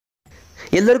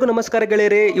ಎಲ್ಲರಿಗೂ ನಮಸ್ಕಾರ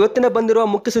ಗೆಳೆಯರೇ. ಇವತ್ತಿನ ಬಂದಿರುವ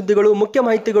ಮುಖ್ಯ ಸುದ್ದಿಗಳು, ಮುಖ್ಯ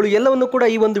ಮಾಹಿತಿಗಳು ಎಲ್ಲವನ್ನು ಕೂಡ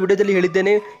ಈ ಒಂದು ವಿಡಿಯೋದಲ್ಲಿ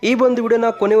ಹೇಳಿದ್ದೇನೆ. ಈ ಒಂದು ವಿಡಿಯೋನ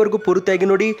ಕೊನೆವರೆಗೂ ಪೂರ್ತಿಯಾಗಿ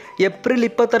ನೋಡಿ. ಏಪ್ರಿಲ್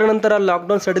 20ರ ನಂತರ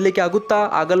ಲಾಕ್ಡೌನ್ ಸಡಿಲಿಕೆ ಆಗುತ್ತಾ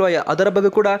ಆಗಲ್ವಾ ಅದರ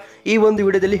ಬಗ್ಗೆ ಕೂಡ ಈ ಒಂದು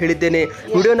ವಿಡಿಯೋದಲ್ಲಿ ಹೇಳಿದ್ದೇನೆ.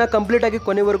 ವಿಡಿಯೋನ ಕಂಪ್ಲೀಟ್ ಆಗಿ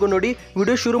ಕೊನೆವರೆಗೂ ನೋಡಿ.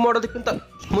 ವಿಡಿಯೋ ಶುರು ಮಾಡೋದಕ್ಕಿಂತ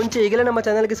ಮುಂಚೆ ಈಗಲೇ ನಮ್ಮ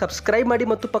ಚಾನಲ್ಗೆ ಸಬ್ಸ್ಕ್ರೈಬ್ ಮಾಡಿ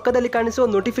ಮತ್ತು ಪಕ್ಕದಲ್ಲಿ ಕಾಣಿಸುವ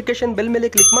ನೋಟಿಫಿಕೇಶನ್ ಬೆಲ್ ಮೇಲೆ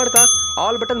ಕ್ಲಿಕ್ ಮಾಡ್ತಾ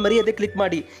ಆಲ್ ಬಟನ್ ಮರೆಯದೆ ಕ್ಲಿಕ್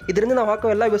ಮಾಡಿ. ಇದರಿಂದ ನಾವು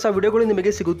ಹಾಕುವ ಎಲ್ಲ ಹೊಸ ವಿಡಿಯೋಗಳು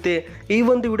ನಿಮಗೆ ಸಿಗುತ್ತೆ. ಈ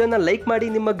ಒಂದು ವಿಡಿಯೋನ ಲೈಕ್ ಮಾಡಿ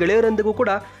ನಿಮ್ಮ ಗೆಳೆಯರೊಂದಿಗೂ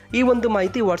ಕೂಡ ಈ ಒಂದು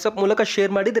ಮಾಹಿತಿ ವಾಟ್ಸಪ್ ಮೂಲಕ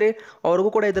ಶೇರ್ ಮಾಡಿದರೆ ಅವ್ರಿಗೂ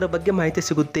ಕೂಡ ಇದರ ಬಗ್ಗೆ ಮಾಹಿತಿ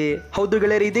ಸಿಗುತ್ತೆ. ಹೌದು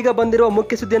ಗೆಳೆಯರು, ಇದೀಗ ಬಂದಿರುವ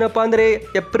ಮುಖ್ಯ ಸುದ್ದಿ ಏನಪ್ಪಾ ಅಂದ್ರೆ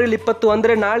ಏಪ್ರಿಲ್ 20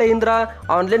 ಅಂದ್ರೆ ನಾಳೆಯಿಂದ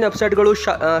ಆನ್ಲೈನ್ ವೆಬ್ಸೈಟ್ಗಳು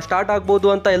ಸ್ಟಾರ್ಟ್ ಆಗ್ಬೋದು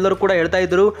ಅಂತ ಎಲ್ಲರೂ ಕೂಡ ಹೇಳ್ತಾ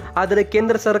ಇದ್ರು. ಆದರೆ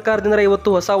ಕೇಂದ್ರ ಸರ್ಕಾರದಿಂದ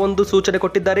ಇವತ್ತು ಹೊಸ ಒಂದು ಸೂಚನೆ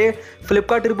ಕೊಟ್ಟಿದ್ದಾರೆ.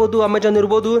 ಫ್ಲಿಪ್ಕಾರ್ಟ್ ಇರ್ಬೋದು, ಅಮೆಜಾನ್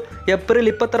ಇರ್ಬೋದು, ಏಪ್ರಿಲ್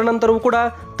 20ರ ನಂತರವೂ ಕೂಡ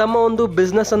ತಮ್ಮ ಒಂದು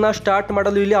ಬಿಸ್ನೆಸ್ ಅನ್ನ ಸ್ಟಾರ್ಟ್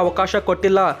ಮಾಡಲು ಇಲ್ಲಿ ಅವಕಾಶ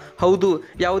ಕೊಟ್ಟಿಲ್ಲ. ಹೌದು,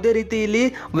 ಯಾವುದೇ ರೀತಿ ಇಲ್ಲಿ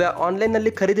ಆನ್ಲೈನ್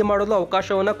ನಲ್ಲಿ ಖರೀದಿ ಮಾಡಲು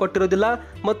ಅವಕಾಶವನ್ನ ಕೊಟ್ಟಿರೋದಿಲ್ಲ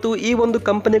ಮತ್ತು ಈ ಒಂದು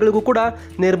ಕಂಪನಿಗಳಿಗೂ ಕೂಡ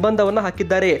ನಿರ್ಬಂಧವನ್ನ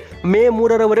ಹಾಕಿದ್ದಾರೆ. ಮೇ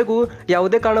 3ರವರೆಗೂ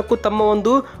ಯಾವುದೇ ಕಾರಣಕ್ಕೂ ತಮ್ಮ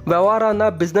ಒಂದು ವ್ಯವಹಾರನ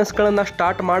ಬಿಸ್ನೆಸ್ಗಳನ್ನು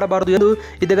ಸ್ಟಾರ್ಟ್ ಮಾಡಬಾರದು ಎಂದು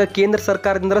ಇದೀಗ ಕೇಂದ್ರ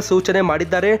ಸರ್ಕಾರದಿಂದ ಸೂಚನೆ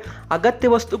ಮಾಡಿದ್ದಾರೆ. ಅಗತ್ಯ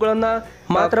ವಸ್ತುಗಳನ್ನ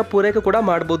ಮಾತ್ರ ಪೂರೈಕೆ ಕೂಡ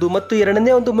ಮಾಡಬಹುದು. ಮತ್ತು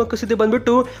ಎರಡನೇ ಒಂದು ಮುಖ್ಯ ಸುದ್ದಿ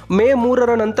ಬಂದ್ಬಿಟ್ಟು ಮೇ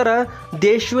 3ರ ನಂತರ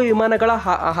ದೇಶೀಯ ವಿಮಾನಗಳ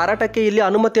ಹಾರಾಟಕ್ಕೆ ಇಲ್ಲಿ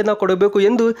ಅನುಮತಿಯನ್ನ ಕೊಡಬೇಕು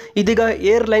ಎಂದು ಇದೀಗ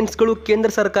ಏರ್ಲೈನ್ಸ್ಗಳು ಕೇಂದ್ರ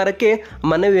ಸರ್ಕಾರಕ್ಕೆ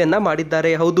ಮನವಿಯನ್ನ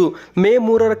ಮಾಡಿದ್ದಾರೆ. ಹೌದು, ಮೇ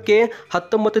 3ಕ್ಕೆ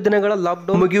 19 ದಿನಗಳ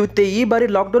ಲಾಕ್ಡೌನ್ ಮುಗಿಯುತ್ತೆ. ಈ ಬಾರಿ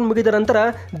ಲಾಕ್ಡೌನ್ ಮುಗಿದ ನಂತರ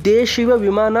ದೇಶೀಯ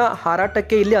ವಿಮಾನ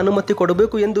ಹಾರಾಟಕ್ಕೆ ಇಲ್ಲಿ ಅನುಮತಿ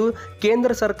ಕೊಡಬೇಕು ಎಂದು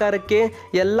ಕೇಂದ್ರ ಸರ್ಕಾರಕ್ಕೆ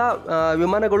ಎಲ್ಲ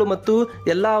ವಿಮಾನಗಳು ಮತ್ತು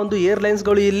ಎಲ್ಲ ಒಂದು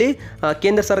ಏರ್ಲೈನ್ಸ್ಗಳು ಇಲ್ಲಿ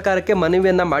ಕೇಂದ್ರ ಸರ್ಕಾರಕ್ಕೆ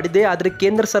ಮನವಿಯನ್ನ ಮಾಡಿದೆ. ಆದರೆ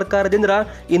ಕೇಂದ್ರ ಸರ್ಕಾರದಿಂದ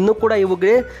ಇನ್ನೂ ಕೂಡ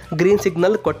ಇವುಗೆ ಗ್ರೀನ್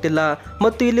ಸಿಗ್ನಲ್ ಕೊಟ್ಟಿಲ್ಲ.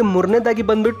 ಮತ್ತು ಇಲ್ಲಿ ಮೂರನೇದಾಗಿ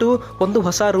ಬಂದ್ಬಿಟ್ಟು ಒಂದು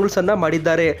ಹೊಸ ರೂಲ್ಸ್ ಅನ್ನ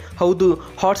ಮಾಡಿದ್ದಾರೆ. ಹೌದು,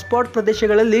 ಹಾಟ್ಸ್ಪಾಟ್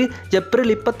ಪ್ರದೇಶಗಳಲ್ಲಿ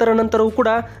ಏಪ್ರಿಲ್ 20ರ ನಂತರವೂ ಕೂಡ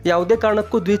ಯಾವುದೇ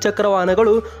ಕಾರಣಕ್ಕೂ ದ್ವಿಚಕ್ರ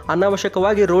ವಾಹನಗಳು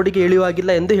ಅನಾವಶ್ಯಕವಾಗಿ ರೋಡಿಗೆ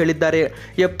ಇಳಿಯುವಾಗಿಲ್ಲ ಎಂದು ಹೇಳಿದ್ದಾರೆ.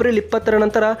 ಏಪ್ರಿಲ್ 20ರ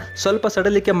ನಂತರ ಸ್ವಲ್ಪ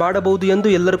ಸಡಿಲಿಕೆ ಮಾಡಬಹುದು ಎಂದು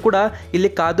ಎಲ್ಲರೂ ಕೂಡ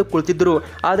ಇಲ್ಲಿ ಕಾದು ಕುಳಿತಿದ್ರು.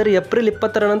 ಆದರೆ ಏಪ್ರಿಲ್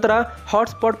 20ರ ನಂತರ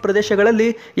ಹಾಟ್ಸ್ಪಾಟ್ ಪ್ರದೇಶಗಳಲ್ಲಿ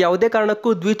ಯಾವುದೇ ಕಾರಣಕ್ಕೂ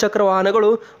ದ್ವಿಚಕ್ರ ವಾಹನಗಳು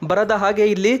ಬರದ ಹಾಗೆ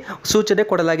ಇಲ್ಲಿ ಸೂಚನೆ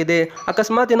ಕೊಡಲಾಗಿದೆ.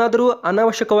 ಅಕಸ್ಮಾತ್ ಏನಾದರೂ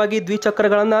ಅನಾವಶ್ಯಕವಾಗಿ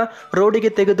ದ್ವಿಚಕ್ರಗಳನ್ನ ರೋಡಿಗೆ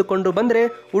ತೆಗೆದುಕೊಂಡು ಬಂದರೆ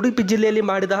ಉಡುಪಿ ಜಿಲ್ಲೆಯಲ್ಲಿ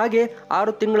ಮಾಡಿದ ಹಾಗೆ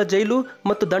 6 ತಿಂಗಳ ಜೈಲು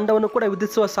ಮತ್ತು ದಂಡವನ್ನು ಕೂಡ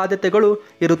ವಿಧಿಸುವ ಸಾಧ್ಯತೆಗಳು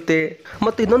ಇರುತ್ತೆ.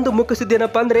 ಮತ್ತು ಇನ್ನೊಂದು ಮುಖ್ಯ ಸುದ್ದಿ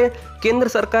ಏನಪ್ಪಾ ಅಂದ್ರೆ ಕೇಂದ್ರ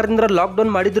ಸರ್ಕಾರದಿಂದ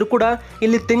ಲಾಕ್ಡೌನ್ ಮಾಡಿದ್ರು ಕೂಡ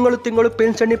ಇಲ್ಲಿ ತಿಂಗಳು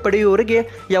ಪಿಂಚಣಿ ಪಡೆಯುವವರಿಗೆ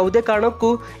ಯಾವುದೇ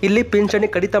ಕಾರಣಕ್ಕೂ ಇಲ್ಲಿ ಪಿಂಚಣಿ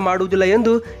ಕಡಿತ ಮಾಡುವುದಿಲ್ಲ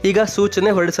ಎಂದು ಈಗ ಸೂಚನೆ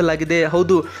ಹೊರಡಿಸಲಾಗಿದೆ.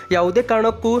 ಹೌದು, ಯಾವುದೇ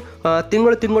ಕಾರಣಕ್ಕೂ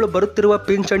ತಿಂಗಳು ಬರುತ್ತಿರುವ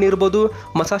ಪಿಂಚಣಿ ಇರ್ಬೋದು,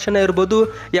 ಮಸಾಶನ ಇರ್ಬೋದು,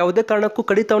 ಯಾವುದೇ ಕಾರಣಕ್ಕೂ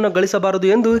ಕಡಿತವನ್ನು ಗಳಿಸಬಾರದು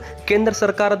ಎಂದು ಕೇಂದ್ರ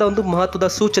ಸರ್ಕಾರದ ಒಂದು ಮಹತ್ವದ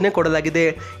ಸೂಚನೆ ಕೊಡಲಾಗಿದೆ.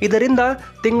 ಇದರಿಂದ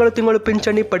ತಿಂಗಳು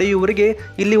ಪಿಂಚಣಿ ಪಡೆಯುವವರಿಗೆ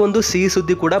ಇಲ್ಲಿ ಒಂದು ಸಿಹಿ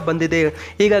ಸುದ್ದಿ ಕೂಡ ಬಂದಿದೆ.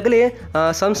 ಈಗಾಗಲೇ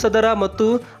ಸಂಸದರ ಮತ್ತು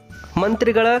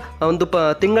ಮಂತ್ರಿಗಳ ಒಂದು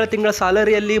ತಿಂಗಳ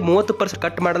ಸ್ಯಾಲರಿಯಲ್ಲಿ 30%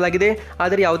 ಕಟ್ ಮಾಡಲಾಗಿದೆ.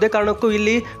 ಆದರೆ ಯಾವುದೇ ಕಾರಣಕ್ಕೂ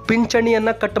ಇಲ್ಲಿ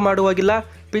ಪಿಂಚಣಿಯನ್ನು ಕಟ್ ಮಾಡುವಾಗಿಲ್ಲ.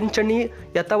 ಪಿಂಚಣಿ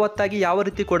ಯಥಾವತ್ತಾಗಿ ಯಾವ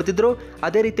ರೀತಿ ಕೊಡ್ತಿದ್ರು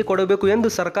ಅದೇ ರೀತಿ ಕೊಡಬೇಕು ಎಂದು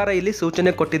ಸರ್ಕಾರ ಇಲ್ಲಿ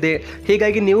ಸೂಚನೆ ಕೊಟ್ಟಿದೆ.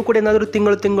 ಹೀಗಾಗಿ ನೀವು ಕೂಡ ಏನಾದರೂ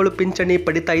ತಿಂಗಳು ಪಿಂಚಣಿ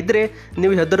ಪಡಿತಾ ಇದ್ರೆ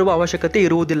ನೀವು ಹೆದರುವ ಅವಶ್ಯಕತೆ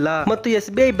ಇರುವುದಿಲ್ಲ. ಮತ್ತು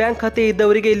SBI ಬ್ಯಾಂಕ್ ಖಾತೆ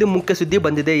ಇದ್ದವರಿಗೆ ಇಲ್ಲಿ ಮುಖ್ಯ ಸುದ್ದಿ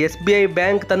ಬಂದಿದೆ. SBI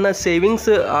ಬ್ಯಾಂಕ್ ತನ್ನ ಸೇವಿಂಗ್ಸ್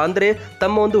ಅಂದ್ರೆ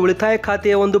ತಮ್ಮ ಒಂದು ಉಳಿತಾಯ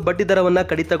ಖಾತೆಯ ಒಂದು ಬಡ್ಡಿ ದರವನ್ನು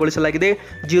ಕಡಿತಗೊಳಿಸಲಾಗಿದೆ.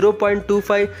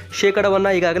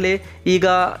 0.25% ಈಗಾಗಲೇ ಈಗ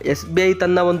SBI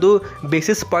ತನ್ನ ಒಂದು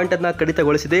ಬೇಸಿಸ್ ಪಾಯಿಂಟ್ ಅನ್ನ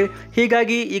ಕಡಿತಗೊಳಿಸಿದೆ.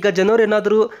 ಹೀಗಾಗಿ ಈಗ ಜನರು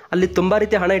ಏನಾದರೂ ಅಲ್ಲಿ ತುಂಬಾ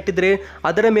ರೀತಿ ಹಣ ಇಟ್ಟಿದ್ರೆ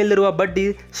ಅದರ ಮೇಲಿರುವ ಬಡ್ಡಿ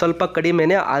ಸ್ವಲ್ಪ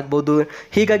ಕಡಿಮೆನೇ ಆಗ್ಬೋದು.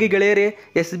 ಹೀಗಾಗಿ ಗೆಳೆಯರೇ,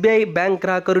 SBI ಬ್ಯಾಂಕ್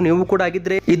ಗ್ರಾಹಕರು ನೀವು ಕೂಡ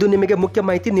ಆಗಿದ್ರೆ ಇದು ನಿಮಗೆ ಮುಖ್ಯ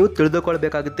ಮಾಹಿತಿ ನೀವು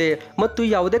ತಿಳಿದುಕೊಳ್ಬೇಕಾಗುತ್ತೆ. ಮತ್ತು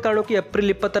ಯಾವುದೇ ಕಾರಣಕ್ಕೂ ಏಪ್ರಿಲ್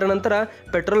 20ರ ನಂತರ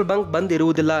ಪೆಟ್ರೋಲ್ ಬಂಕ್ ಬಂದ್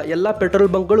ಇರುವುದಿಲ್ಲ. ಎಲ್ಲ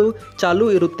ಪೆಟ್ರೋಲ್ ಬಂಕ್ಗಳು ಚಾಲೂ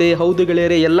ಇರುತ್ತೆ. ಹೌದು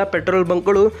ಗೆಳೆಯರೇ, ಎಲ್ಲ ಪೆಟ್ರೋಲ್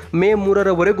ಬಂಕ್ಗಳು ಮೇ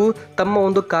 3ರವರೆಗೂ ತಮ್ಮ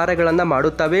ಒಂದು ಕಾರ್ಯಗಳನ್ನು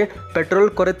ಮಾಡುತ್ತವೆ. ಪೆಟ್ರೋಲ್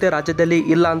ಕೊರತೆ ರಾಜ್ಯದಲ್ಲಿ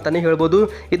ಇಲ್ಲ ಅಂತಾನೆ ಹೇಳ್ಬೋದು.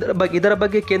 ಇದರ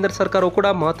ಬಗ್ಗೆ ಕೇಂದ್ರ ಸರ್ಕಾರವು ಕೂಡ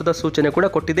ಮಹತ್ವದ ಸೂಚನೆ ಕೂಡ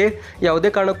ಕೊಟ್ಟಿದೆ.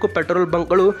 ಯಾವುದೇ ಕಾರಣಕ್ಕೂ ಪೆಟ್ರೋಲ್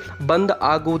ಬಂಕ್ಗಳು ಬಂದ್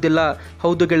ಆಗುವುದಿಲ್ಲ.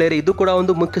 ಹೌದು ಗೆಳೆಯರೇ, ಇದು ಕೂಡ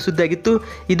ಒಂದು ಮುಖ್ಯ ಸುದ್ದಿ ಆಗಿತ್ತು.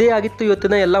 ಇದೇ ಆಗಿತ್ತು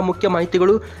ಇವತ್ತಿನ ಎಲ್ಲ ಮುಖ್ಯ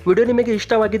ಮಾಹಿತಿಗಳು. ವಿಡಿಯೋ ನಿಮಗೆ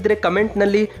ಇಷ್ಟವಾಗಿದ್ದರೆ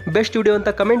ಕಮೆಂಟ್ನಲ್ಲಿ ಬೆಸ್ಟ್ ವಿಡಿಯೋ ಅಂತ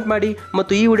ಕಮೆಂಟ್ ಮಾಡಿ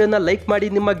ಮತ್ತು ಈ ವಿಡಿಯೋನ ಲೈಕ್ ಮಾಡಿ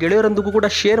ನಿಮ್ಮ ಗೆಳೆಯರೊಂದಿಗೂ ಕೂಡ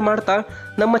ಶೇರ್ ಮಾಡ್ತಾ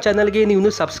ನಮ್ಮ ಚಾನಲ್ಗೆ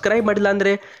ನೀವು ಸಬ್ಸ್ಕ್ರೈಬ್ ಮಾಡಿಲ್ಲ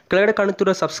ಅಂದರೆ ಕೆಳಗಡೆ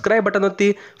ಕಾಣುತ್ತಿರೋ ಸಬ್ಸ್ಕ್ರೈಬ್ ಬಟನ್ ಒತ್ತಿ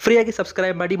ಫ್ರೀಯಾಗಿ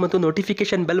ಸಬ್ಸ್ಕ್ರೈಬ್ ಮಾಡಿ ಮತ್ತು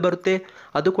ನೋಟಿಫಿಕೇಶನ್ ಬೆಲ್ ಬರುತ್ತೆ,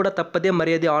 ಅದು ಕೂಡ ತಪ್ಪದೇ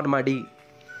ಮರೆಯದೆ ಆನ್ ಮಾಡಿ.